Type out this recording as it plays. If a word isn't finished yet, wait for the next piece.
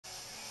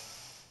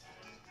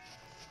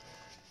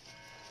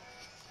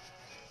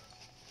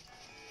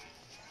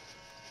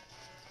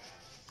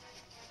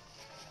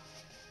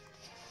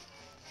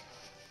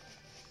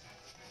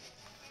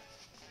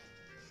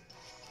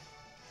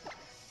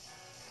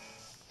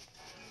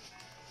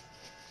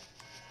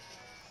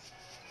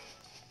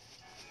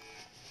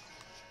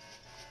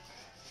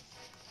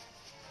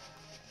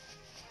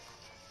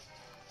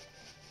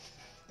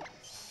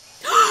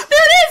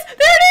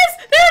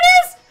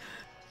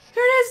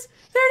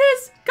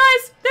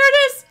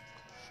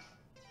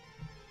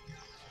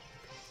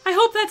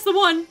that's the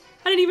one.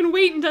 I didn't even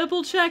wait and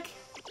double check.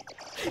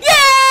 Yeah!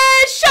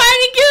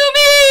 Shiny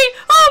Goomy!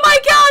 Oh my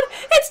god!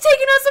 It's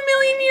taken us a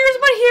million years,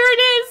 but here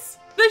it is!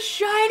 The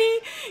shiny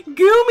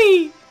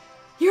Goomy!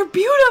 You're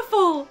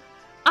beautiful!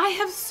 I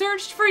have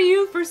searched for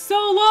you for so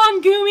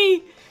long,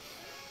 Goomy!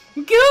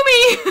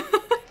 Goomy!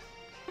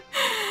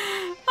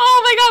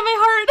 Oh my god, my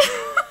heart!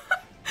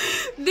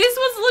 This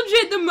was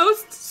legit the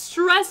most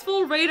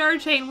stressful radar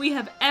chain we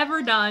have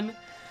ever done.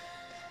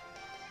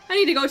 I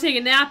need to go take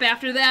a nap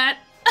after that.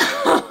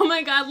 Oh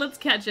my god, let's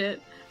catch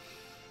it.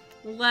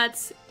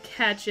 Let's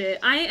catch it.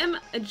 I am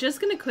just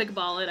gonna quick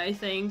ball it, I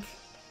think.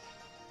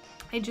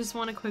 I just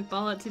want to quick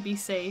ball it to be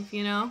safe,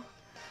 you know?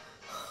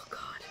 Oh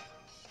god.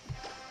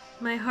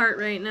 My heart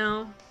right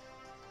now.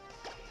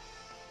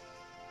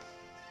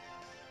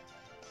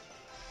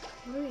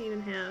 What do I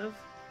even have?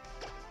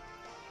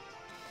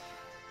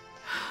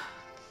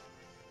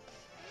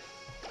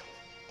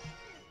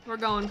 We're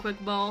going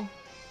quick ball.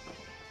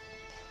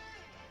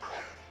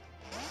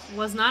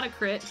 Was not a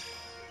crit.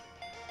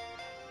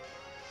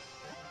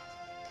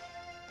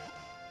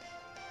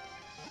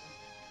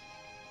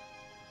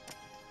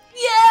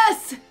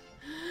 Yes!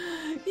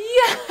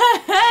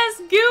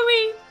 Yes!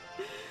 Goomy!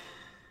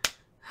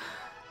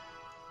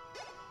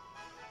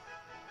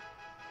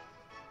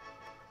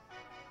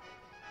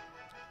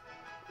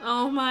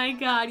 Oh my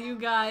god, you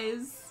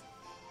guys.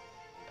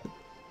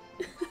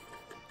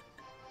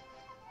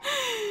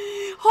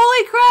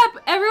 Holy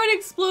crap! Everyone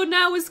explode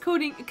now was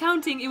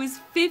counting. It was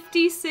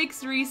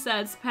 56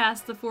 resets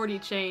past the 40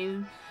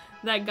 chain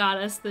that got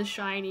us the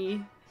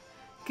shiny.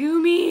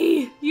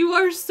 Goomy! You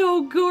are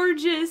so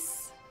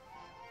gorgeous!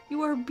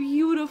 You are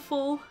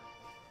beautiful.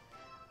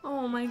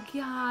 Oh my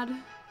god.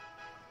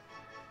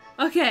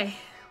 Okay.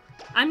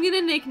 I'm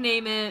gonna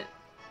nickname it.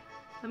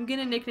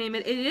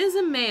 It is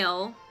a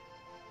male.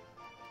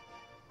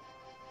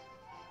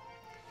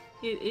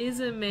 It is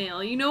a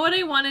male. You know what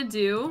I want to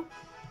do?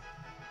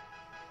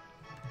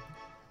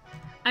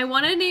 I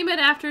want to name it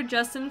after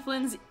Justin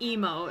Flynn's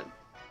emote.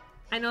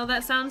 I know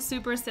that sounds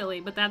super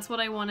silly, but that's what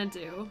I want to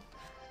do.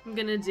 I'm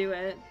gonna do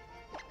it.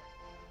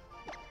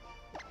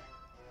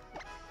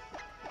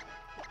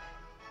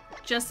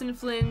 Justin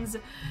Flynn's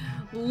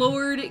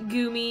Lord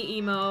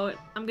Goomy emote.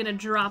 I'm gonna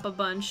drop a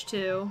bunch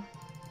too.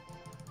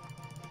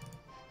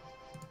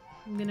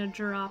 I'm gonna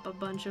drop a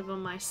bunch of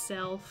them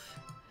myself.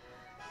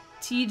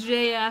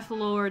 TJF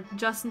Lord,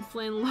 Justin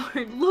Flynn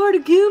Lord, Lord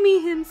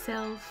Goomy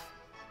himself.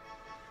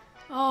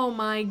 Oh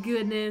my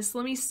goodness.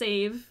 Let me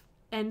save.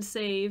 And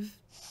save.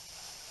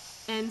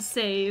 And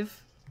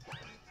save.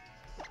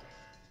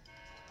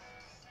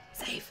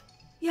 Save.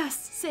 Yes,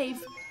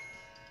 save.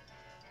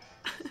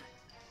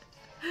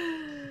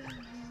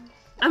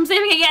 I'm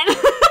saving again.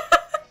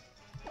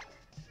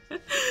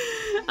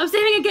 I'm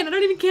saving again. I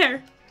don't even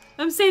care.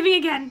 I'm saving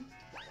again.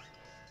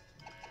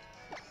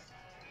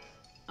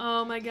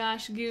 Oh my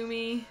gosh,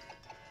 Goomy.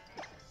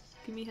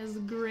 Goomy has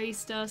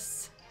graced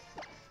us.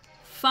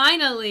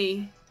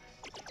 Finally!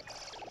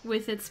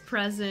 With its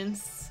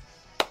presence.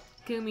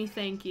 Goomy,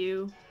 thank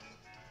you.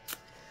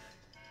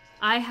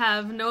 I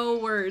have no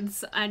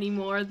words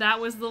anymore. That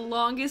was the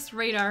longest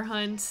radar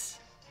hunt.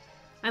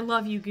 I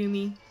love you,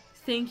 Goomy.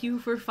 Thank you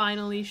for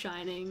finally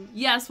shining.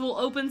 Yes, we'll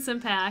open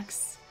some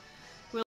packs.